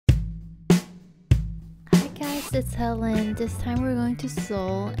guys, it's Helen. This time we're going to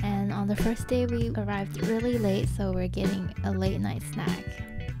Seoul, and on the first day we arrived really late, so we're getting a late night snack.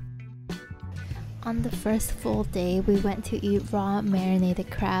 On the first full day, we went to eat raw marinated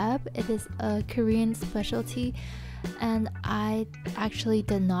crab. It is a Korean specialty, and I actually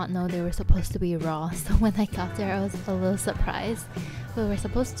did not know they were supposed to be raw, so when I got there I was a little surprised. We were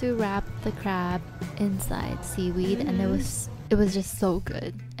supposed to wrap the crab inside seaweed, and it was just so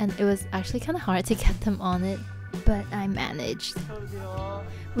good, and it was actually kind of hard to get them on it, but I managed.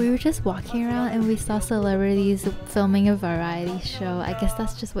 We were just walking around and we saw celebrities filming a variety show. I guess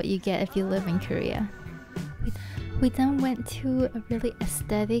that's just what you get if you live in Korea. We then went to a really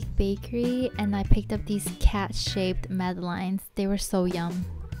aesthetic bakery, and I picked up these cat-shaped madeleines. They were so yum.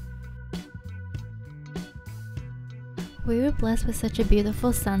 We were blessed with such a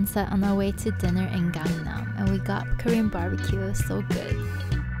beautiful sunset on our way to dinner in Gangnam, and we got Korean barbecue. It was so good.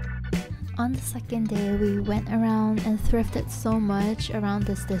 On the second day, we went around and thrifted so much around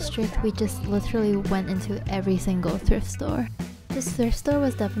this district. We just literally went into every single thrift store. This thrift store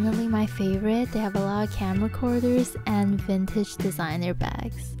was definitely my favorite. They have a lot of camcorders and vintage designer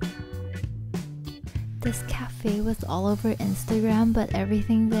bags. This cafe was all over Instagram, but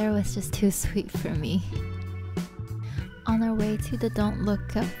everything there was just too sweet for me. On our way to the Don't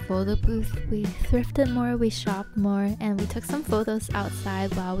Look Up photo booth, we thrifted more, we shopped more, and we took some photos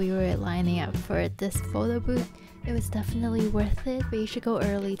outside while we were lining up for this photo booth. It was definitely worth it, but you should go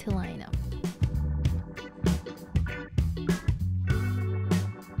early to line up.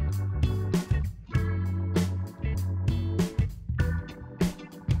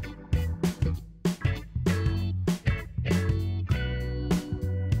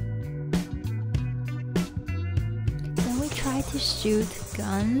 Tried to shoot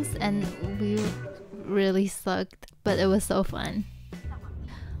guns and we really sucked, but it was so fun.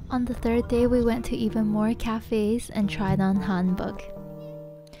 On the third day, we went to even more cafes and tried on hanbok.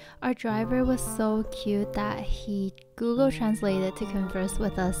 Our driver was so cute that he Google translated to converse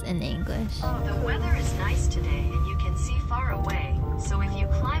with us in English. The weather is nice today and you can see far away, so if you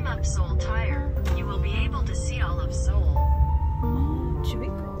climb up Seoul Tower, you will be able to see all of Seoul. Should we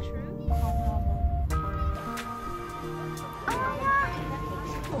go through?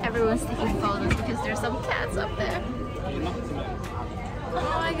 Everyone's taking photos because there's some cats up there.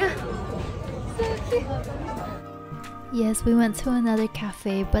 Oh my god, so cute. Yes, we went to another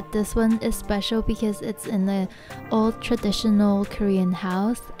cafe, but this one is special because it's in the old traditional Korean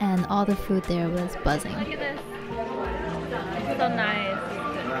house, and all the food there was buzzing. Look at this. It's so nice.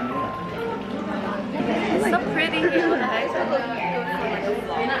 It's so pretty here. What the heck?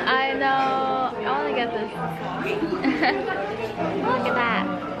 I know. I want to get this. Look at that.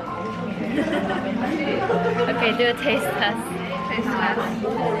 Okay, do a taste test. Taste test.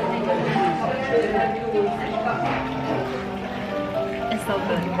 It's so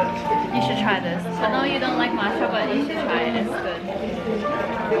good. You should try this. I know you don't like matcha, but you should try it. It's good.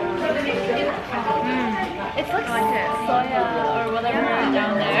 It's like soya or whatever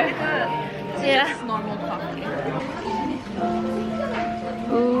down there. It's Yeah. just normal coffee.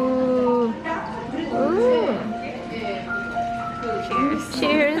 Ooh. Ooh. Cheers.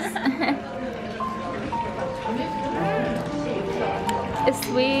 Cheers. It's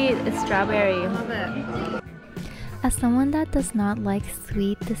sweet. It's strawberry. Love it. As someone that does not like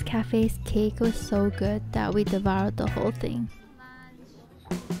sweet, this cafe's cake was so good that we devoured the whole thing.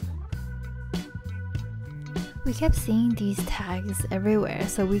 We kept seeing these tags everywhere,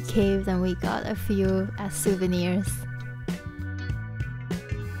 so we caved and we got a few as souvenirs.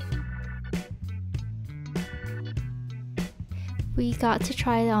 We got to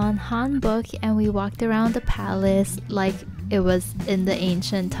try it on hanbok, and we walked around the palace like it was in the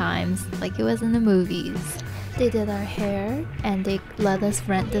ancient times, like it was in the movies. They did our hair, and they let us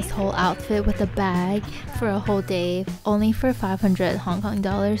rent this whole outfit with a bag for a whole day, only for 500 Hong Kong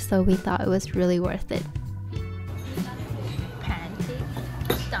dollars, so we thought it was really worth it.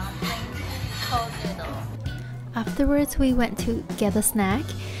 Pancakes, dumplings, cold noodle. Afterwards, we went to get a snack,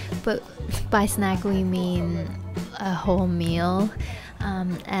 but by snack we mean a whole meal,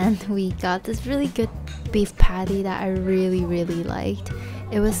 and we got this really good beef patty that I really liked.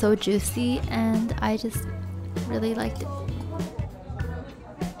 It was so juicy and I just really liked it.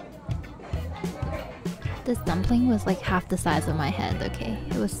 This dumpling was like half the size of my head, okay?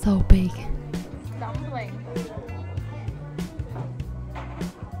 It was so big. Dumpling.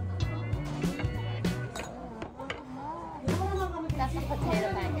 That's a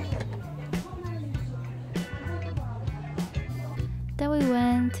potato pancake. Then we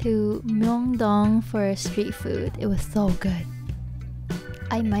went to MyeongDong for street food. It was so good.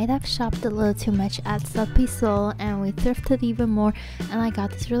 I might have shopped a little too much at Supy Seoul, and we thrifted even more, and I got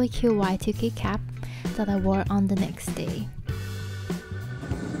this really cute Y2K cap that I wore on the next day.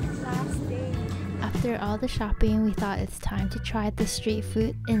 Last day. After all the shopping, we thought it's time to try the street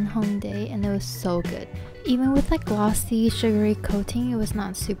food in Hongdae, and it was so good. Even with that glossy, sugary coating, it was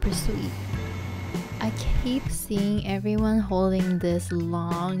not super sweet. I keep seeing everyone holding this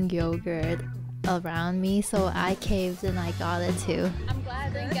long yogurt around me, so I caved and I got it too. I'm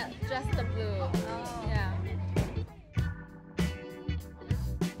glad I didn't get just the blue. Oh. Yeah.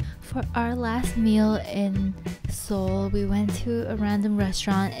 For our last meal in Seoul, we went to a random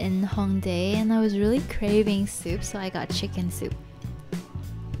restaurant in Hongdae, and I was really craving soup, so I got chicken soup.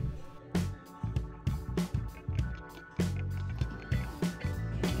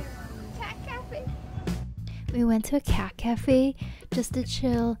 Cat cafe. We went to a cat cafe just to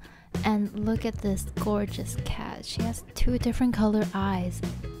chill and look at this gorgeous cat. She has 2 different color eyes,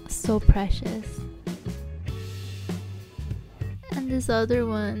 so precious. And this other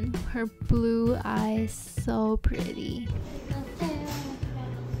one, her blue eyes, so pretty.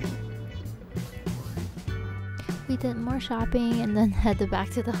 We did more shopping and then headed back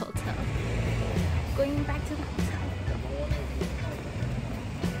to the hotel. Going back to the hotel.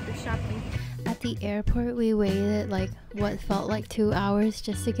 The shopping. At the airport, we waited like what felt like 2 hours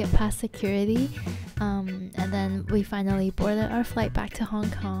just to get past security, and then we finally boarded our flight back to Hong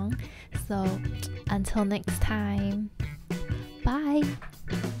Kong. So until next time, bye.